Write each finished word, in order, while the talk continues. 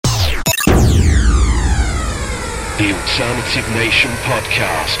The Alternative Nation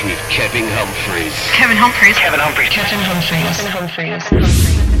podcast with Kevin Humphreys. Kevin Humphreys. Kevin Humphreys. Kevin Humphreys. Kevin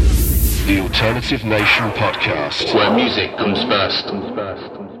Humphreys. The Alternative Nation podcast, where music comes first.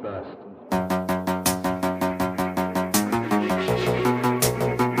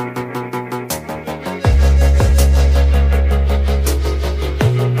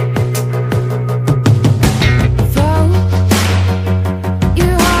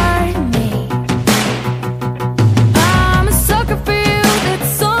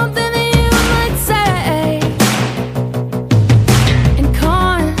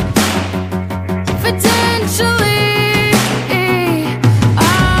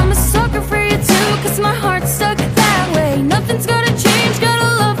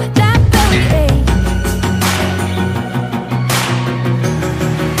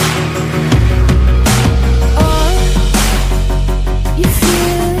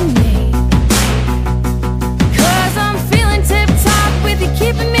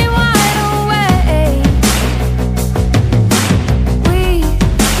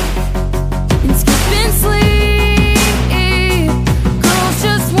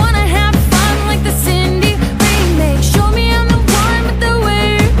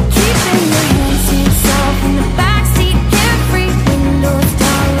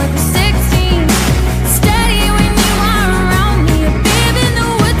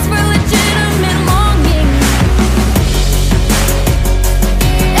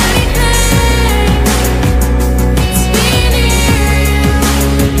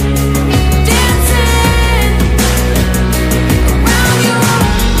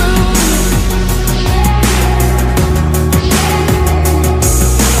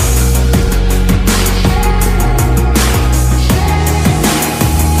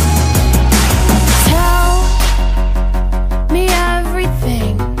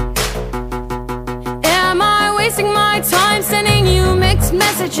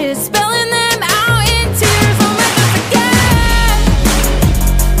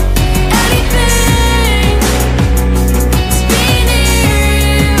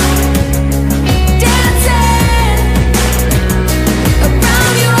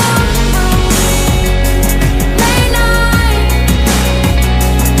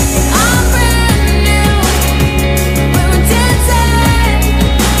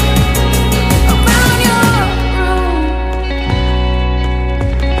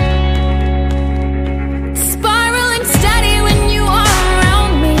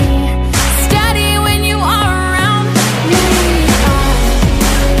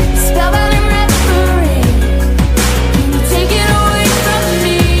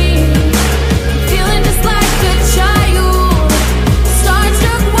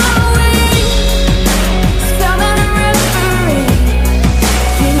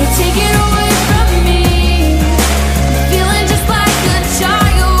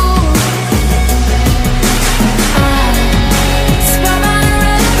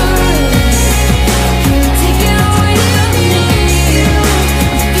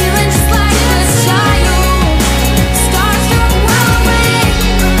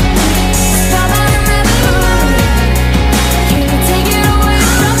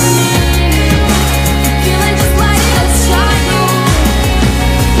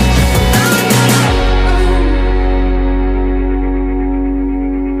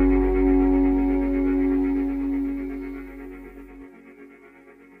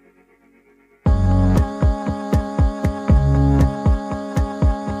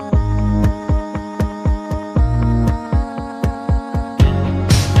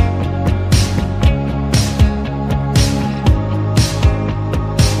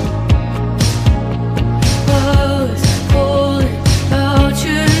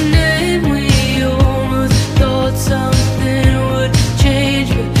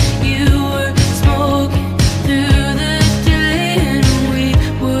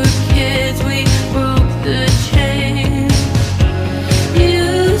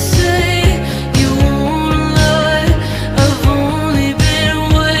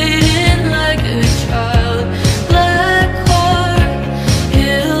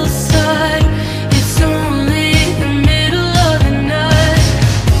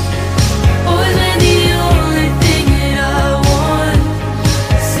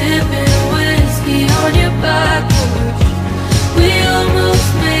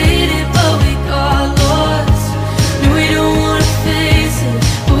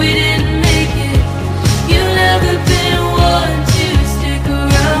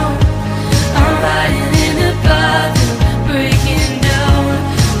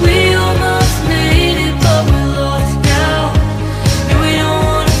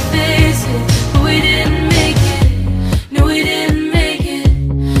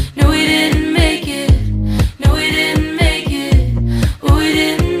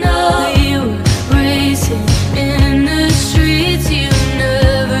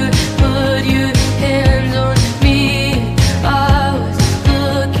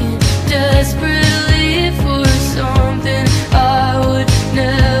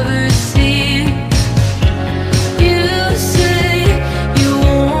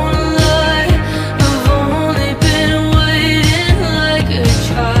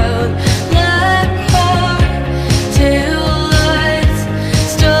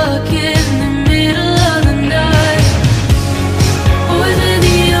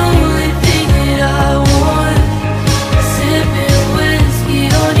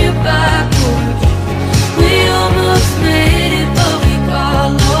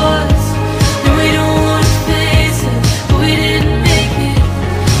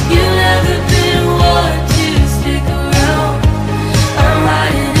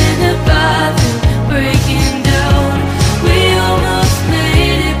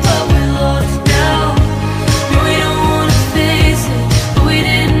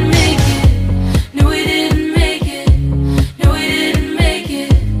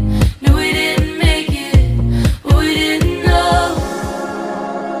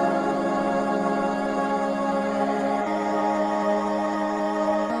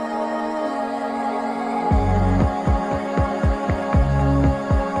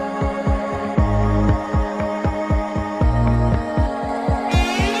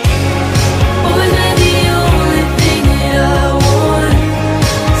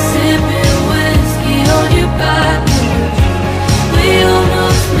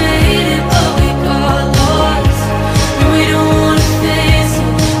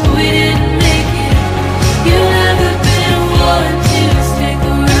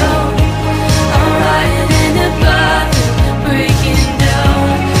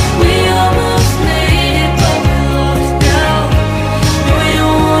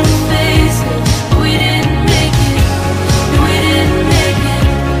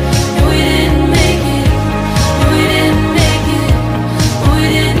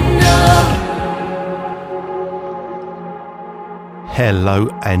 Hello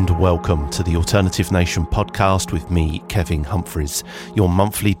and welcome to the Alternative Nation podcast with me, Kevin Humphreys, your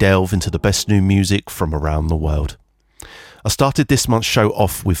monthly delve into the best new music from around the world. I started this month's show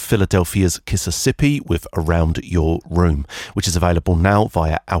off with Philadelphia's Kississippi with Around Your Room, which is available now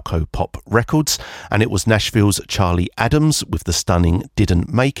via Alco Pop Records, and it was Nashville's Charlie Adams with the stunning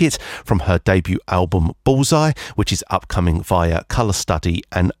Didn't Make It from her debut album Bullseye, which is upcoming via Colour Study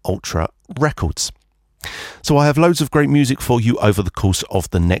and Ultra Records. So I have loads of great music for you over the course of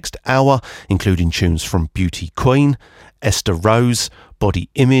the next hour, including tunes from Beauty Queen, Esther Rose, Body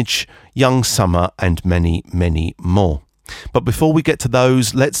Image, Young Summer and many, many more. But before we get to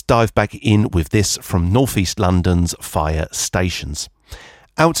those, let's dive back in with this from Northeast London's Fire Stations.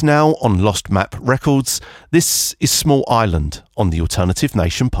 Out now on Lost Map Records, this is Small Island on the Alternative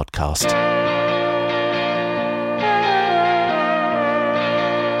Nation podcast.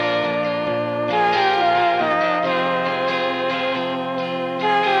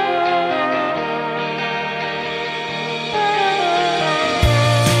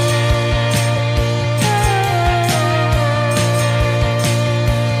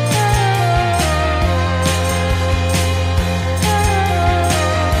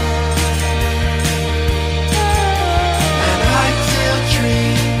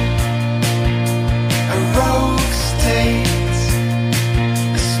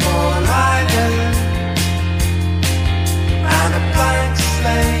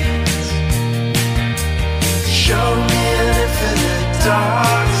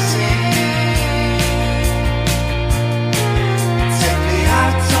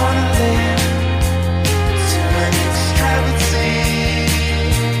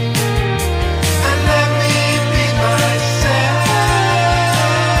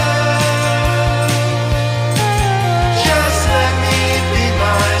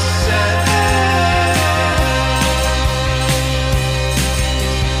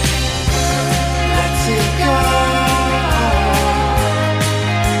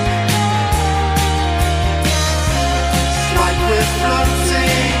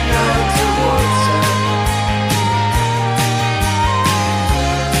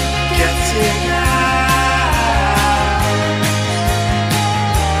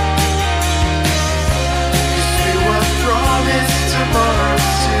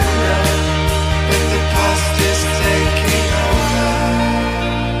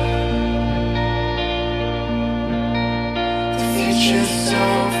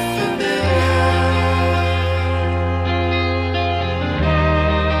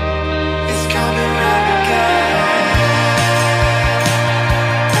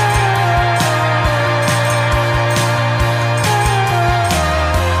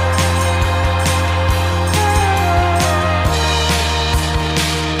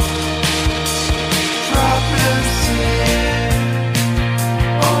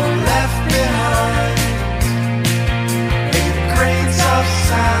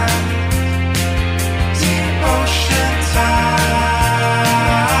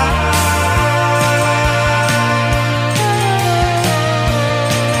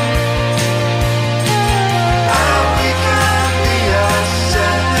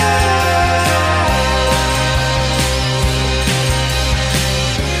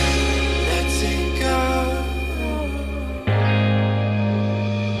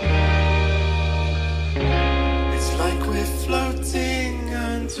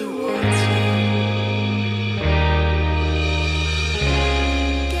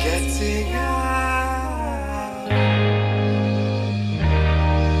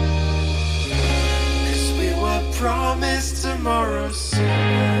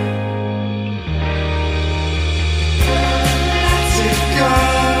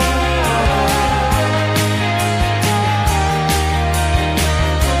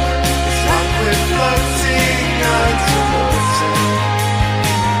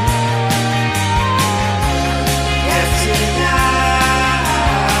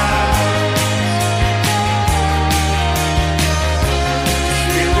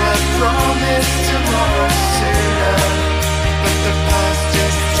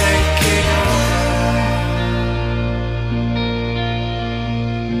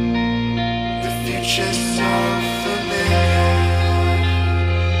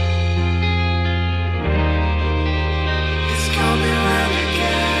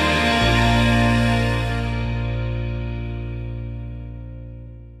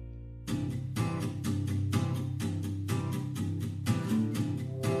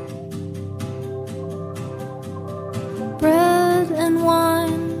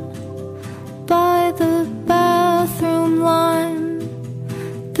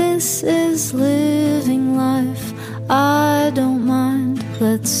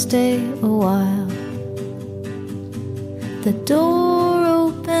 The door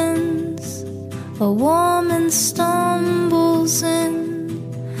opens, a woman stumbles in.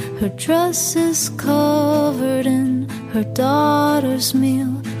 Her dress is covered in her daughter's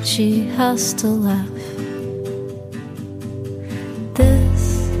meal. She has to laugh.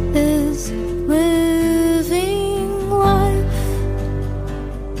 This is living life.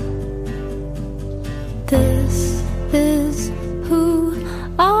 This is who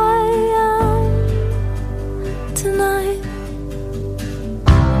I am tonight.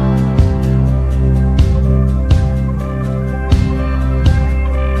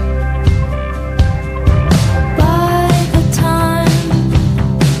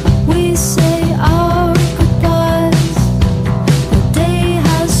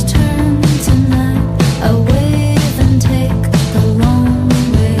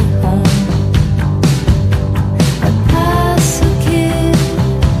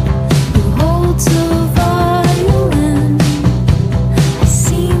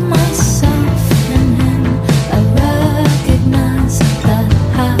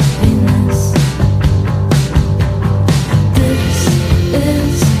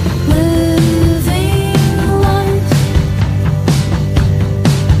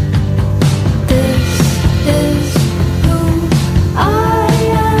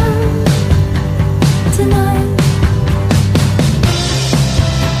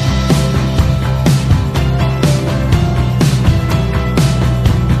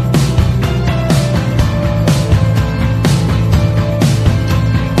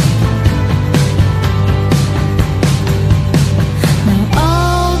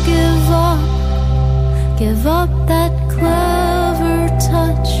 Give up that clever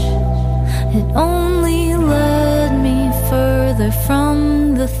touch. It only led me further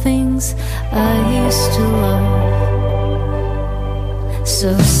from the things I used to love.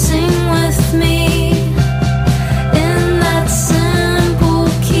 So sing with me in that simple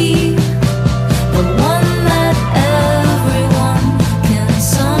key, the one that everyone can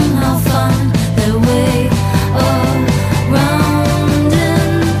somehow find their way around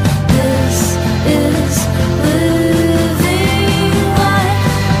in. This is living life.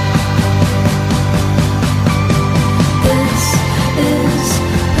 This is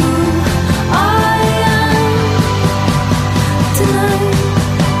who I am tonight.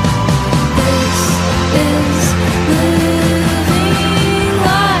 This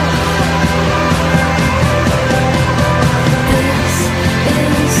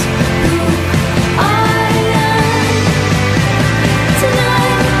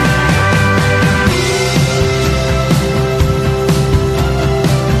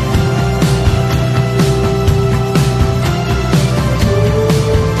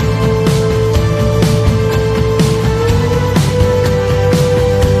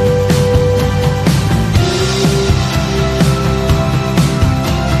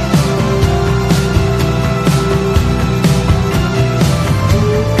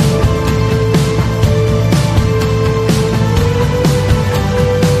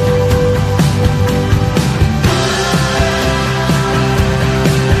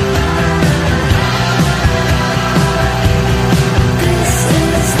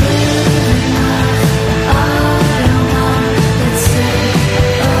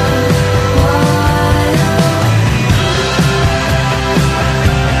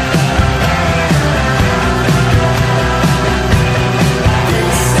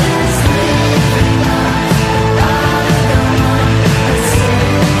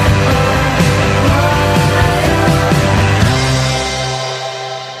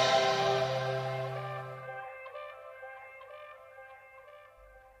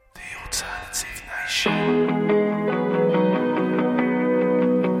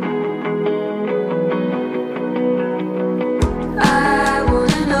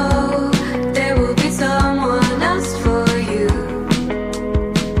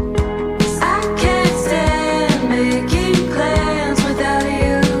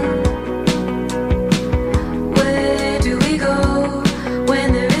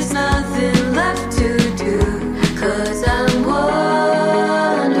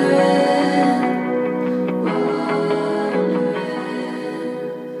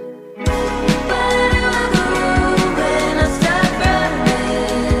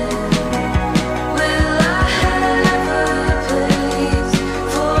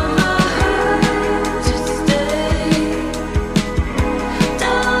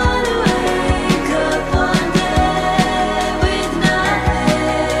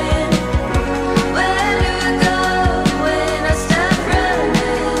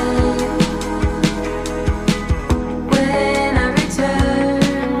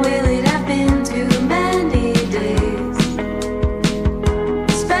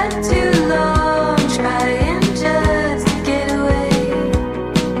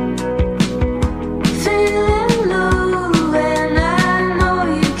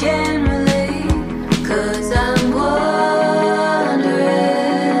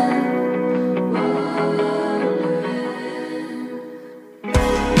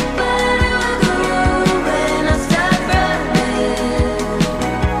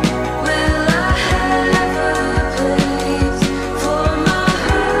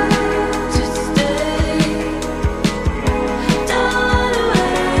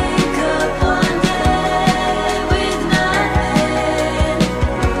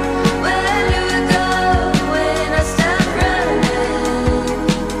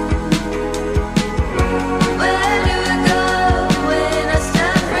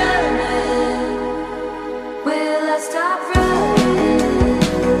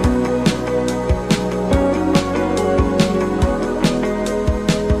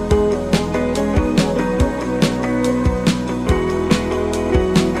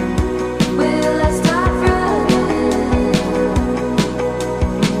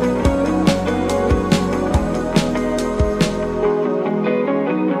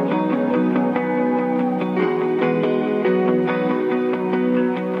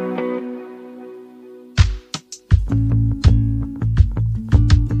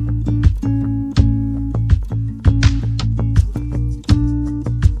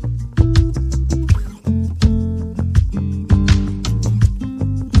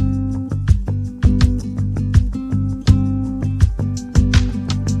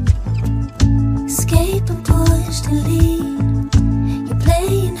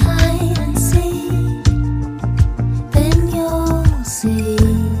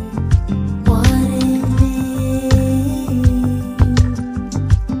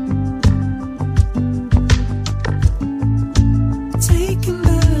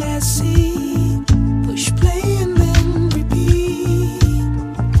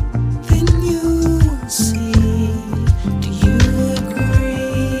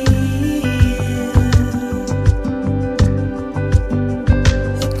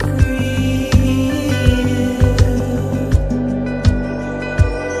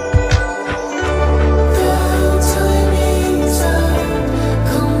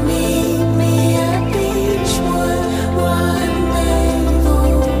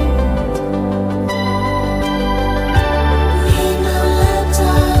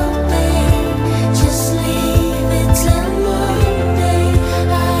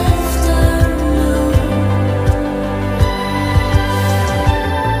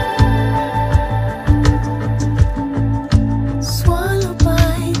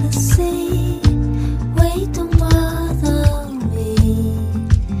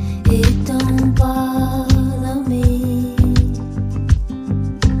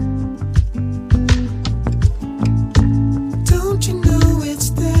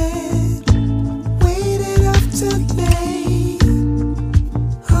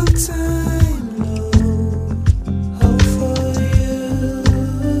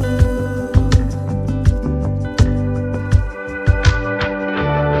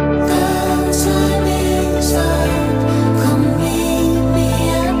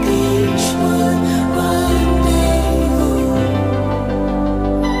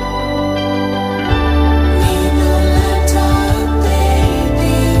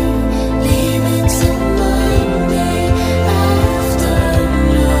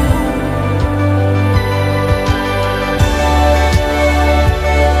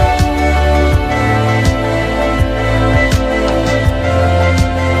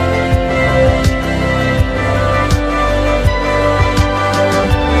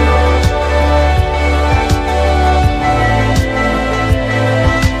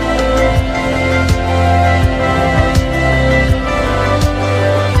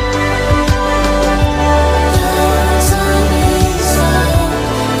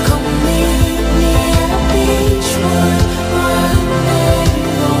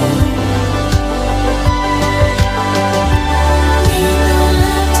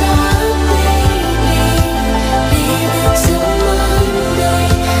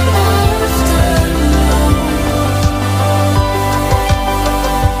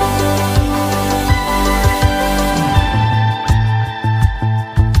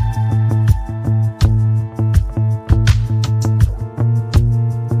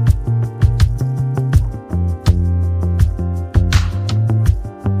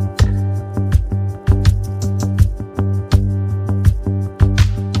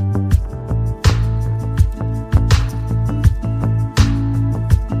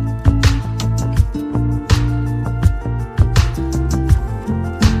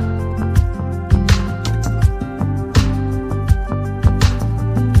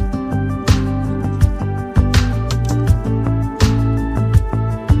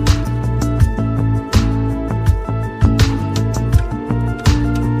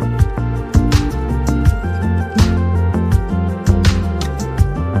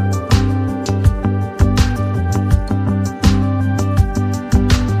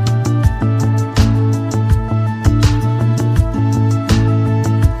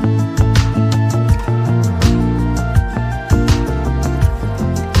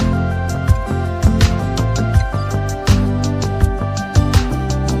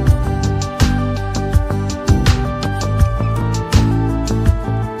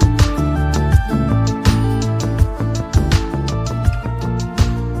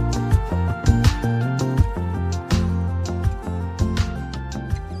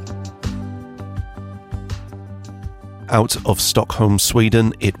out of Stockholm,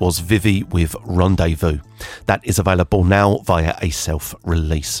 Sweden, it was Vivi with Rendezvous. That is available now via a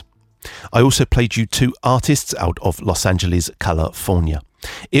self-release. I also played you two artists out of Los Angeles, California.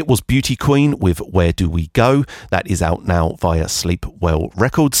 It was Beauty Queen with Where Do We Go? That is out now via Sleep Well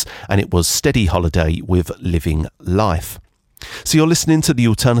Records, and it was Steady Holiday with Living Life. So you're listening to the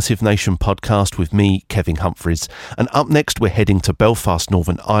Alternative Nation podcast with me, Kevin Humphreys, and up next we're heading to Belfast,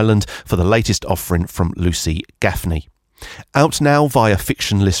 Northern Ireland for the latest offering from Lucy Gaffney. Out now via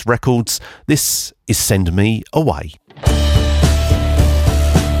Fictionless Records, this is Send Me Away.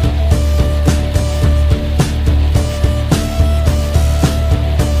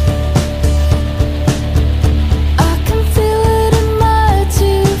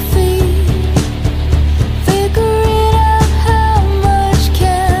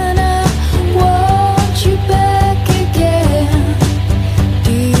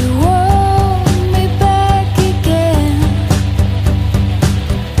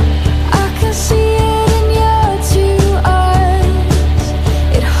 See it in your two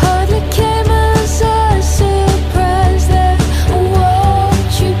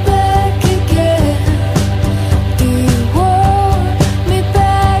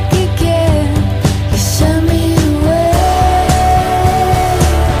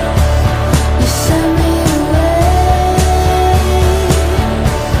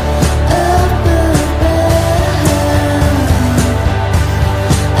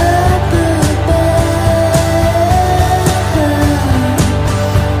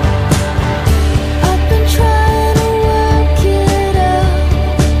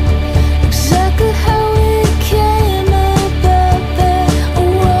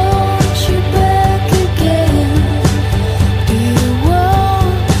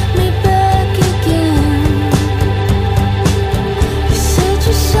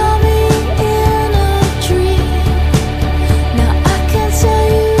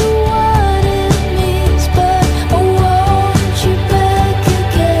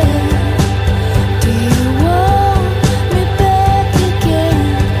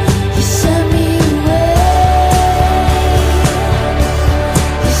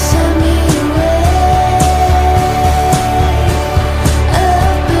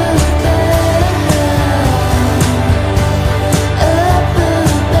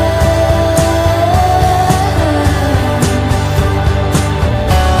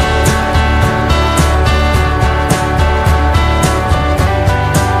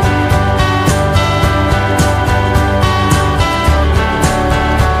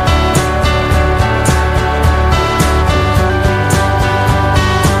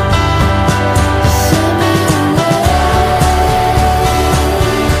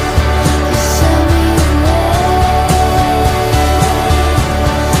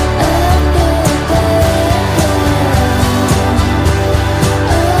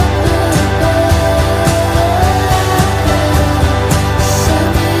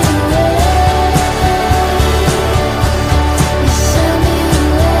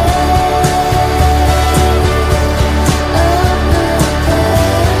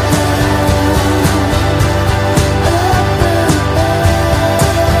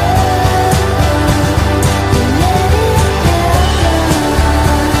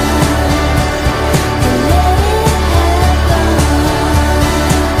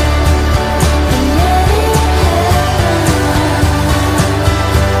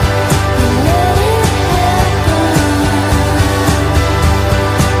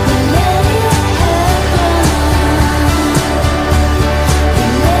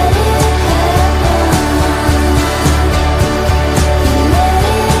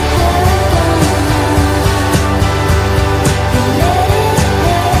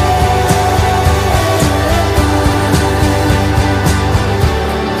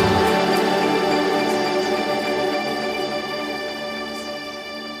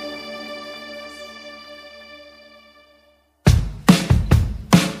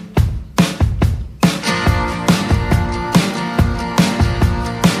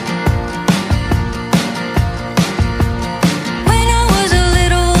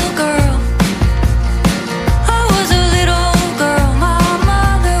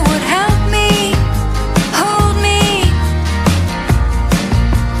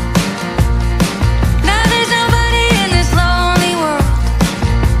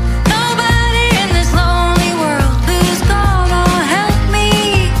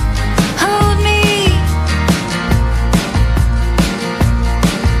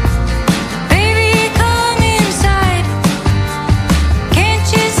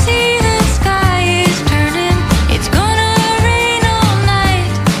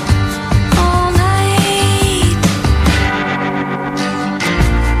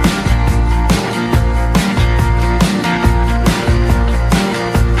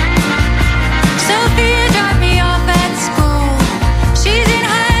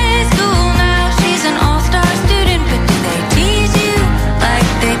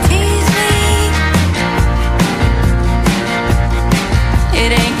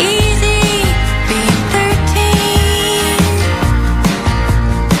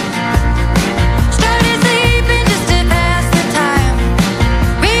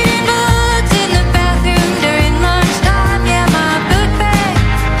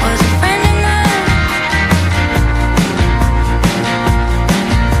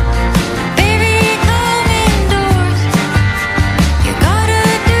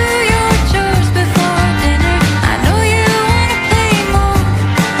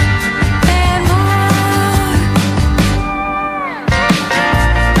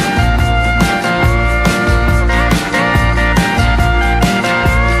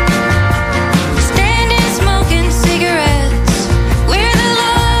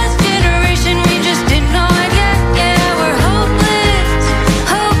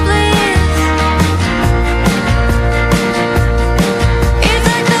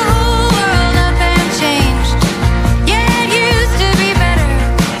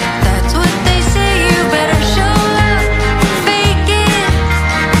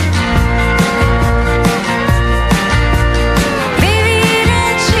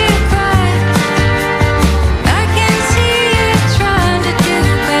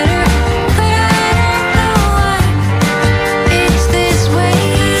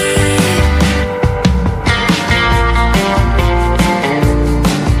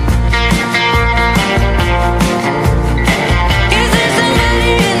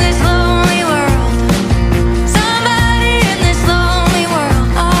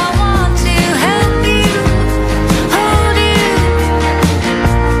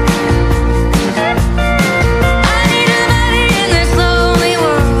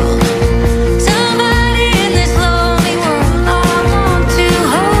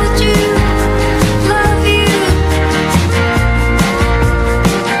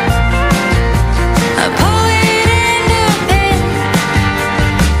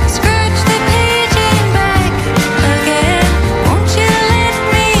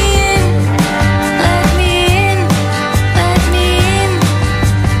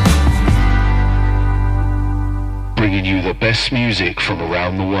best music from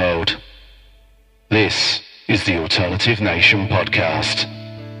around the world. This is the Alternative Nation Podcast.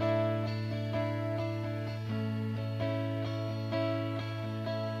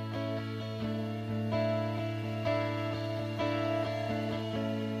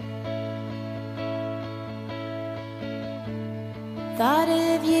 Thought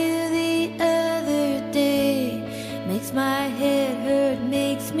of you the other day, makes my head hurt,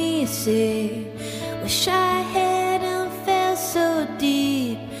 makes me sick. Wish I hadn't fell so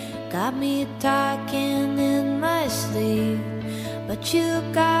deep, got me talking in my sleep. But you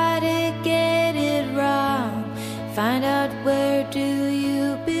gotta get it wrong, find out where do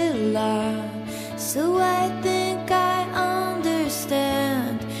you belong. So I think I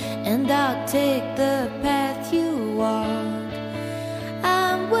understand, and I'll take the path you walk.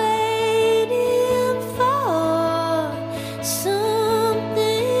 I'm waiting for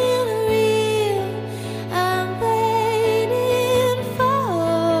something real. I'm waiting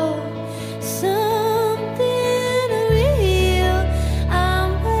for something real.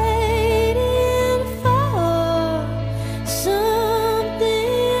 I'm waiting for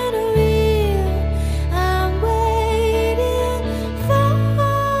something real. I'm waiting for.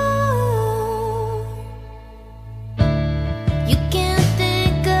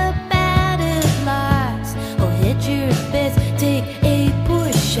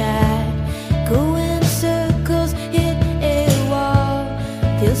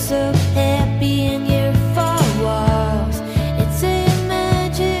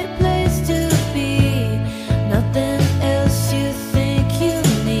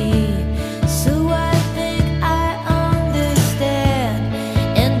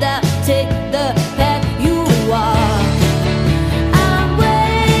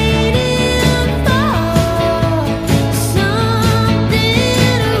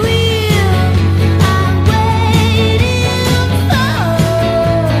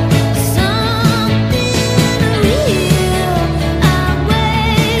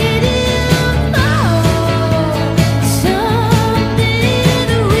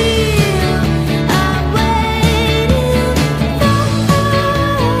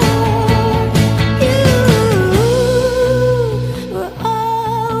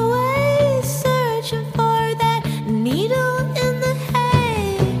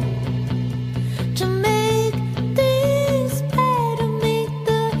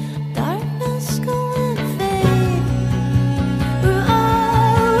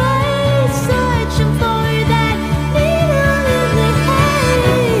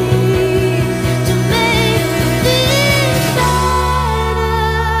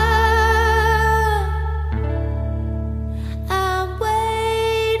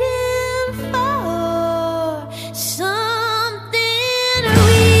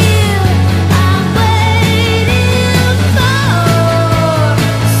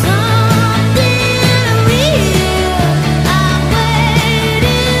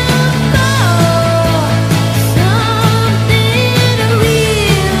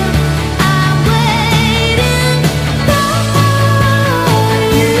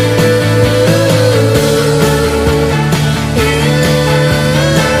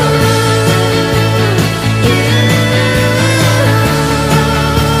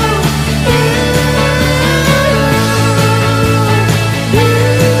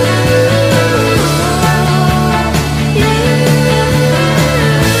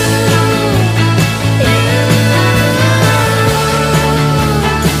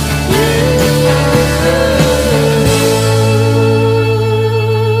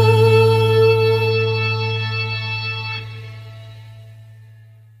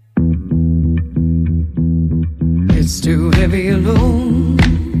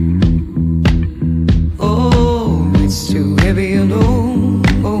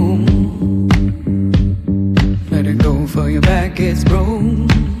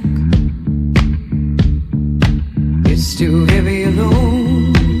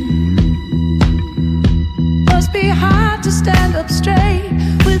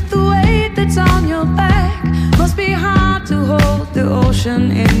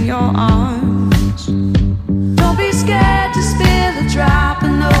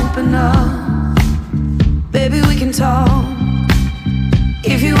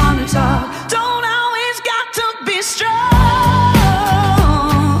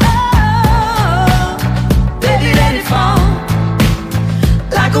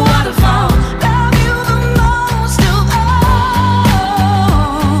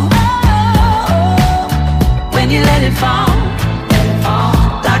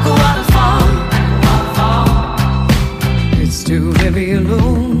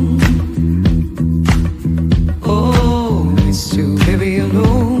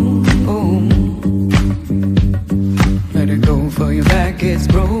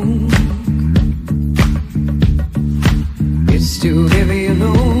 heavy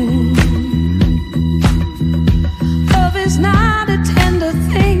alone. Love is not a tender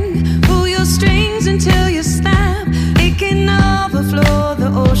thing. Pull your strings until you snap. It can overflow the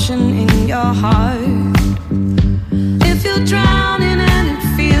ocean in your heart. If you're drowning and it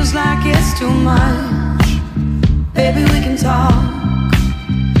feels like it's too much, baby, we can talk.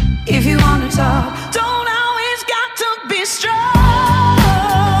 If you wanna talk, don't always got to be strong.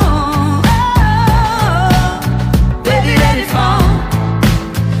 Baby, let it fall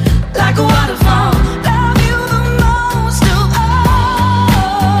like a waterfall. Love you the most of all.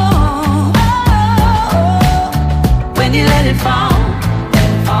 When you let it fall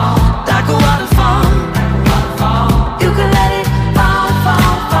like a waterfall. You can let it fall,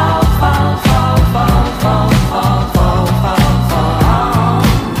 fall, fall, fall, fall, fall, fall, fall, fall, fall, fall.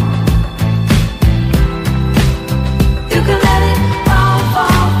 You can let it fall,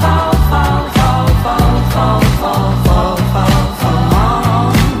 fall, fall, fall, fall, fall, fall, fall, fall, fall, fall.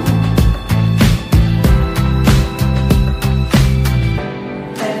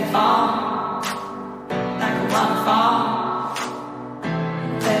 Let it fall like a waterfall.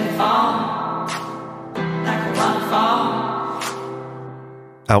 Let it fall like a waterfall.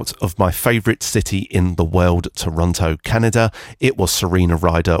 Out of my favourite city in the world, Toronto, Canada, it was Serena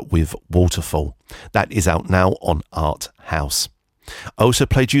Ryder with Waterfall. That is out now on Art House. I also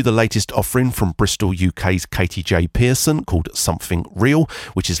played you the latest offering from Bristol, UK's Katie J. Pearson called Something Real,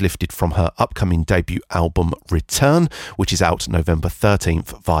 which is lifted from her upcoming debut album Return, which is out November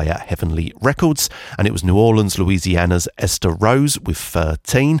 13th via Heavenly Records. And it was New Orleans, Louisiana's Esther Rose with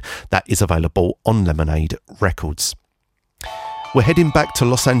 13. That is available on Lemonade Records. We're heading back to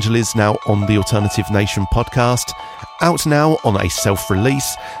Los Angeles now on the Alternative Nation podcast. Out now on a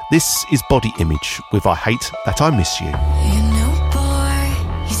self-release, this is Body Image with I Hate That I Miss You. You know, boy,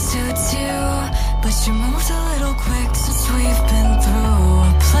 you suit you, but you moved a little quick since we've been through.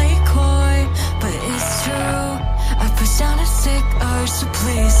 I play coy, but it's true. I push down a sick urge to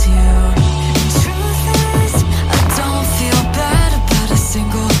please you. The truth is, I don't feel bad about a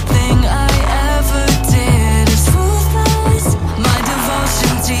single thing I ever did. It's ruthless. My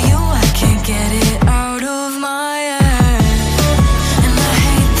devotion to you, I can't get it out of my head. And I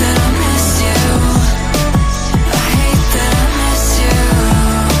hate that I miss you. I hate that I miss you.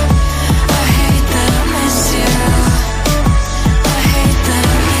 I hate that I miss you. I hate that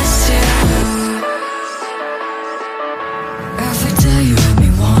I miss you. Every day you have me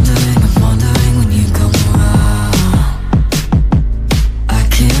wandering, I'm wondering when you come around. I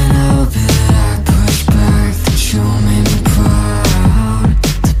can't help it, I push back that you made me proud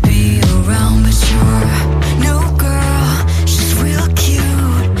to be around, but you're a new girl, she's real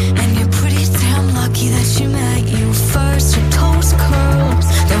cute, and you're pretty damn lucky that she met you first. Your toes curls,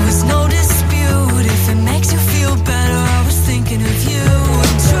 there was no dispute. If it makes you feel better, I was thinking of you.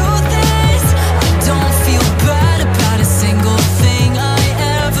 The truth is, I don't feel bad about a single thing I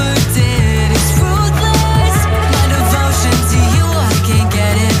ever did. It's ruthless. My devotion to you, I can't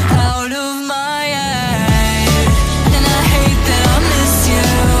get it out of my head. And I hate that I miss you.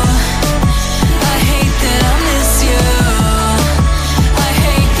 I hate that I miss you. I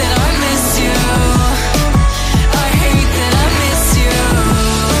hate that I miss you. I hate that I miss you.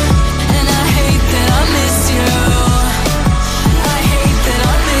 And I hate that I miss you. I hate that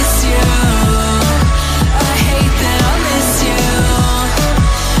I miss you. I hate that I miss you.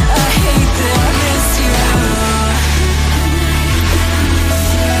 I hate that I miss you.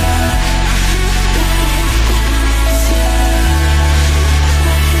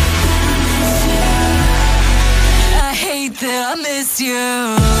 I hate that I miss you.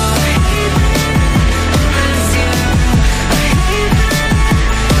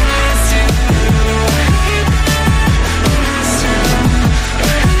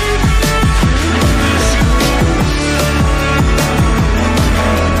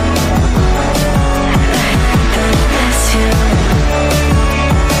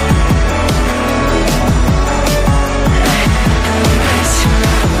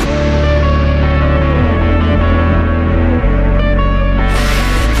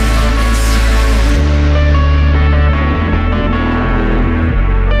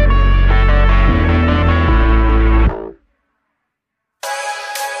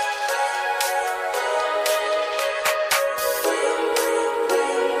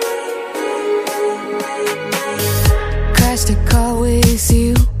 Crashed a car with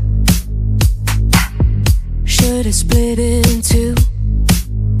you. Should've split in two,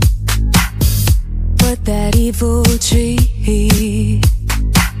 but that evil tree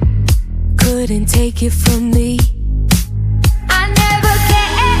couldn't take it from me. I never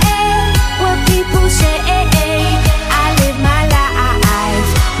care what people say. I live my life.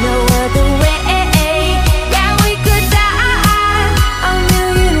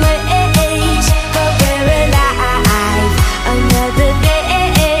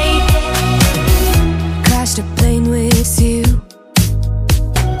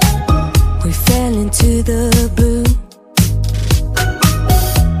 we fell into the blue.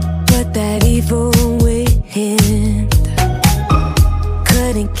 But that evil wind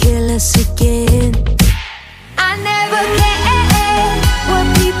couldn't kill us again. I never care what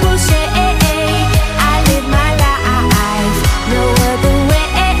people say. I live my life no other way.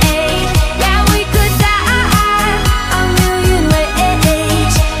 Yeah, we could die a million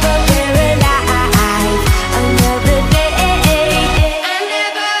ways, but we're alive another day. I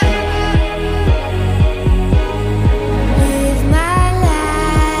never live my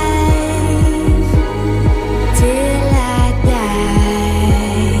life till I die.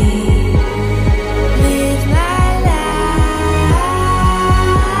 Live my life.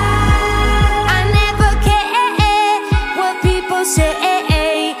 I never care what people say.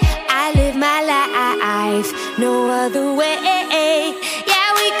 I live my life no other way. Yeah,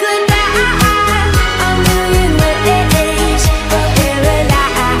 we could die a million ways, but we're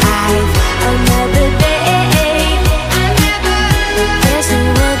alive another day. I never. There's no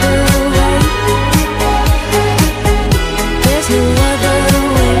other way. There's no other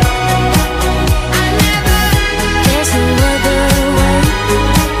way. I never. There's no other way.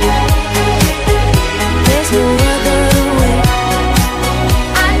 There's no other way.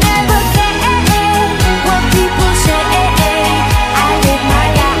 I never care what people say. I live my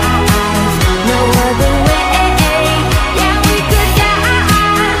life no other way. Yeah, we could die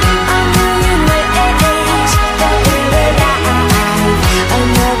a million ways, but we're alive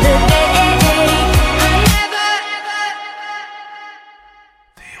another day. I never.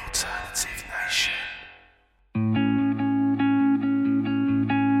 The Alternative Nation.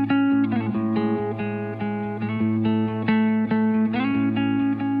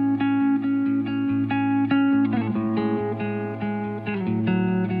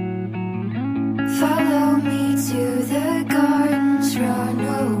 Follow me to the gardens, run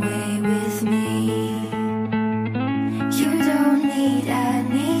away with me. You don't need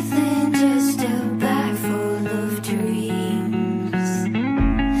anything, just a bag full of dreams.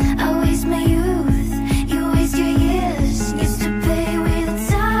 I waste my youth, you waste your years. Used to pay with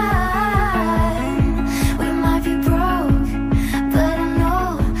time. We might be broke, but I know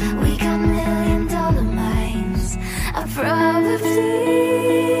we got $1,000,000 minds. I probably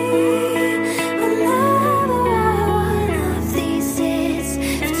will never one of these days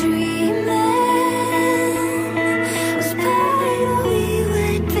of dreaming was better. We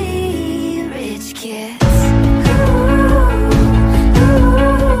would be rich kids.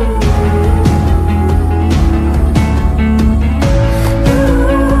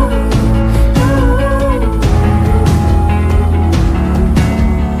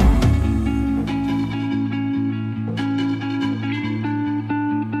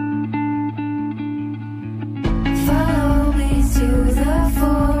 Follow me to the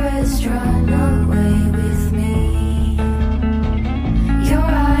forest, run away with me. Your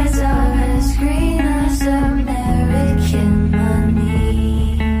eyes are as green as American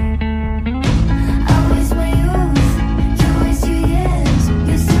money. I waste my youth, you waste your years.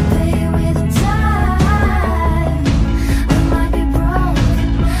 Used to pay with time. We might be broke,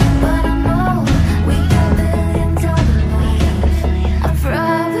 but I know we got $1,000,000 minds. I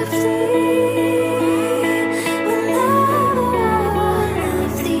probably will never one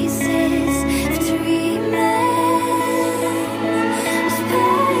of these days of dreaming was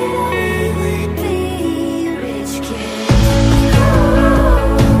better. We would be rich kids.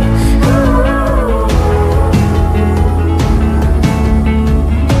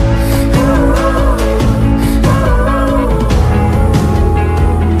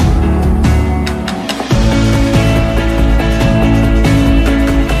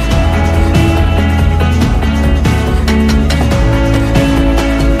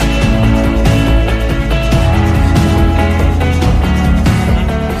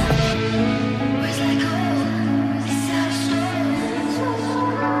 Where's like home? It's so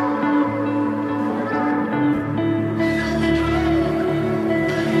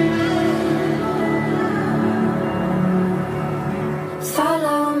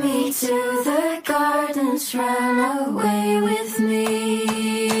Follow me to the gardens, run away with me.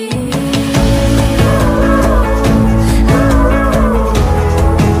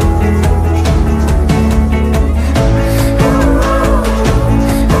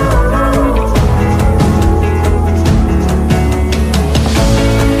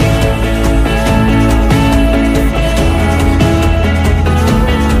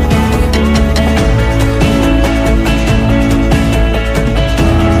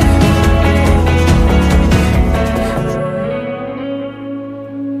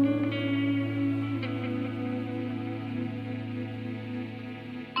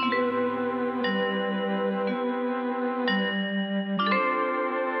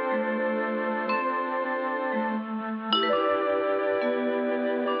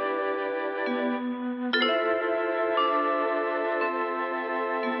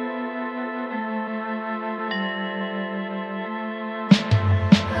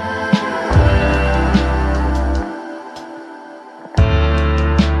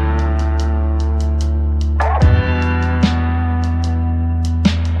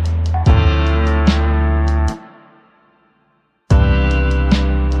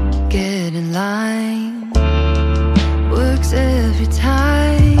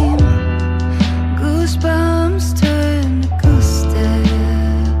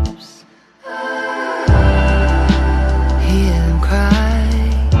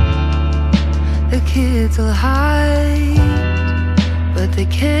 still hide, but they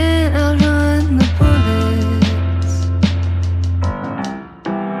can't outrun the bullets.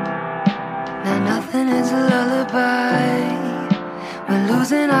 Now nothing is a lullaby. We're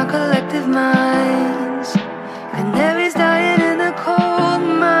losing our collective minds. Canaries dying in the coal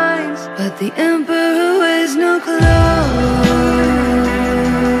mines, but the emperor wears no clothes.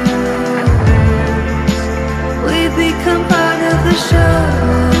 We've become part of the show.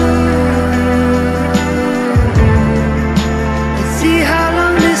 Let's see how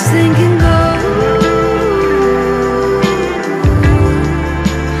long this thing can go.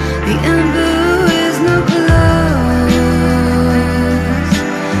 The emperor wears no clothes.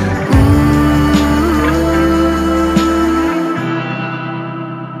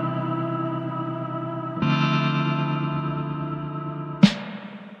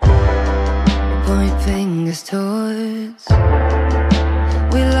 Point fingers towards.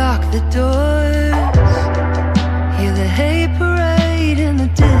 We lock the doors. Hear the hate parade in the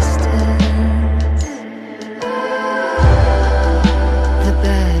distance. The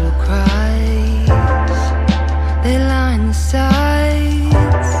battle cries. They line the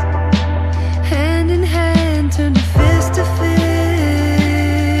sides. Hand in hand, turn to fist to fist.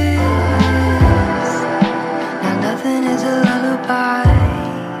 Now nothing is a lullaby.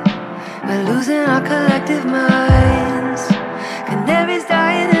 We're losing our collective minds. Canaries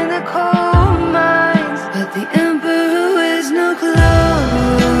dying in the coal mines, but the emperor wears no clothes.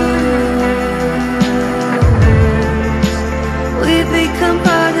 We've become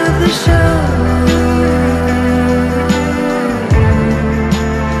part of the show.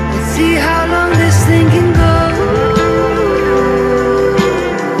 Let's see how long this thing can go.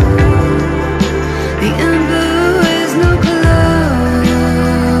 The emperor wears no clothes.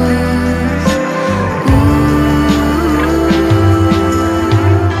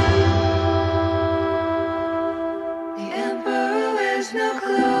 No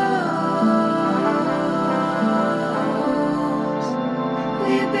clothes.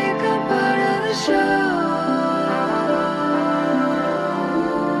 We become part of the show.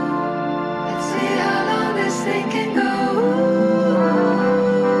 Let's see how long this thing can go.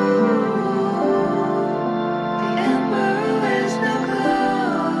 The emperor wears no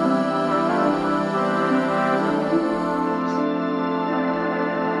clothes.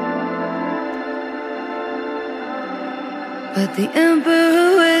 But the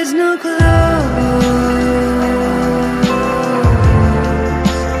emperor wears no clothes.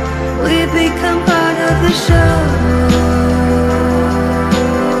 We've become part of the show.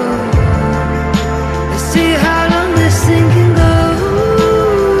 Let's see how long this thing can go.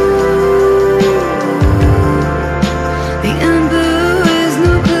 The emperor wears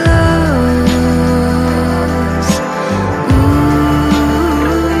no clothes.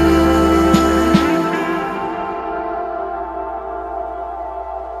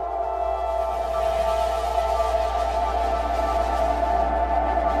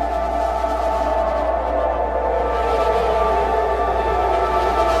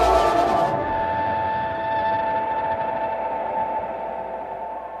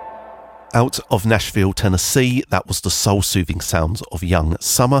 Out of Nashville, Tennessee, that was the soul-soothing sounds of Young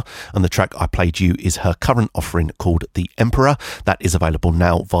Summer, and the track I played you is her current offering called The Emperor. That is available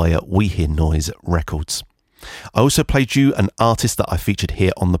now via We Hear Noise Records. I also played you an artist that I featured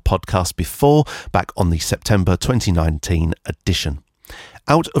here on the podcast before, back on the September 2019 edition.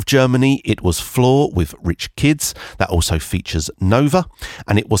 Out of Germany, it was Floor with Rich Kids. That also features Nova.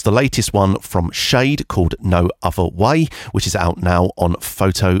 And it was the latest one from Shade called No Other Way, which is out now on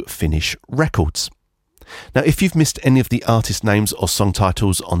Photo Finish Records. Now, if you've missed any of the artist names or song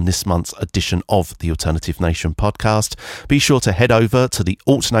titles on this month's edition of the Alternative Nation podcast, be sure to head over to the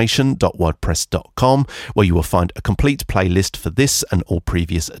altnation.wordpress.com, where you will find a complete playlist for this and all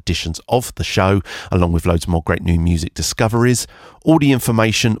previous editions of the show, along with loads more great new music discoveries, all the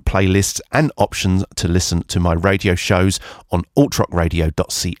information, playlists and options to listen to my radio shows on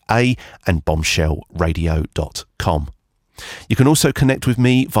altrockradio.ca and bombshellradio.com. You can also connect with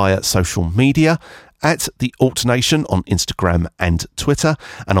me via social media at The Alt Nation on Instagram and Twitter,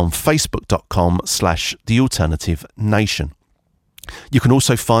 and on facebook.com/The Alternative Nation. You can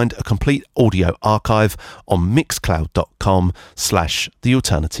also find a complete audio archive on mixcloud.com/The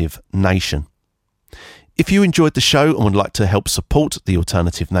Alternative Nation. If you enjoyed the show and would like to help support The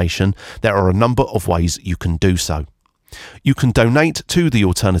Alternative Nation, there are a number of ways you can do so. You can donate to The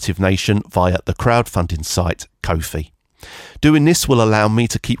Alternative Nation via the crowdfunding site Ko-fi. Doing this will allow me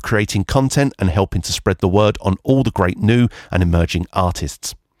to keep creating content and helping to spread the word on all the great new and emerging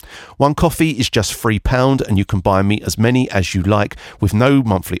artists. One coffee is just £3 and you can buy me as many as you like with no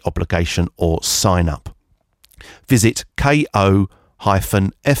monthly obligation or sign up. Visit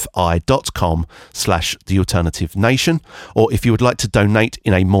ko-fi.com/thealternativenation, or if you would like to donate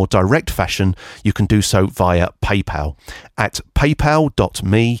in a more direct fashion, you can do so via PayPal at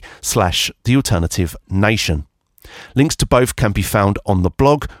paypal.me/thealternativenation. Links to both can be found on the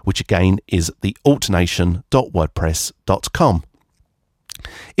blog, which again is thealtnation.wordpress.com.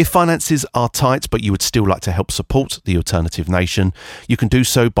 If finances are tight but you would still like to help support The Alternative Nation, you can do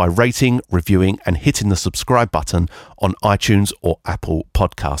so by rating, reviewing and hitting the subscribe button on iTunes or Apple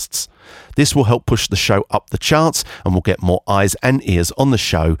Podcasts. This will help push the show up the charts and will get more eyes and ears on the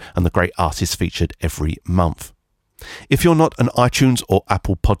show and the great artists featured every month. If you're not an iTunes or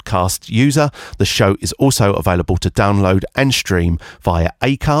Apple Podcast user, the show is also available to download and stream via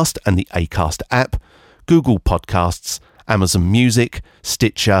Acast and the Acast app, Google Podcasts, Amazon Music,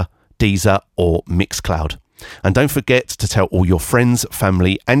 Stitcher, Deezer or Mixcloud. And don't forget to tell all your friends,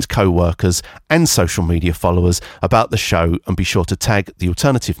 family and co-workers and social media followers about the show, and be sure to tag The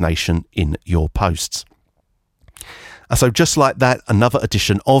Alternative Nation in your posts. So just like that, another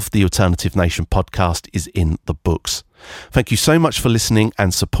edition of the Alternative Nation podcast is in the books. Thank you so much for listening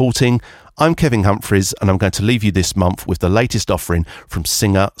and supporting. I'm Kevin Humphreys, and I'm going to leave you this month with the latest offering from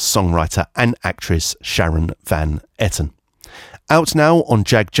singer, songwriter and actress Sharon Van Etten. Out now on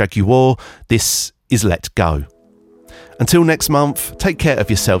Jaguar, this is Let Go. Until next month, take care of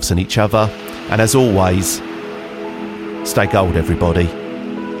yourselves and each other, and as always, stay gold everybody.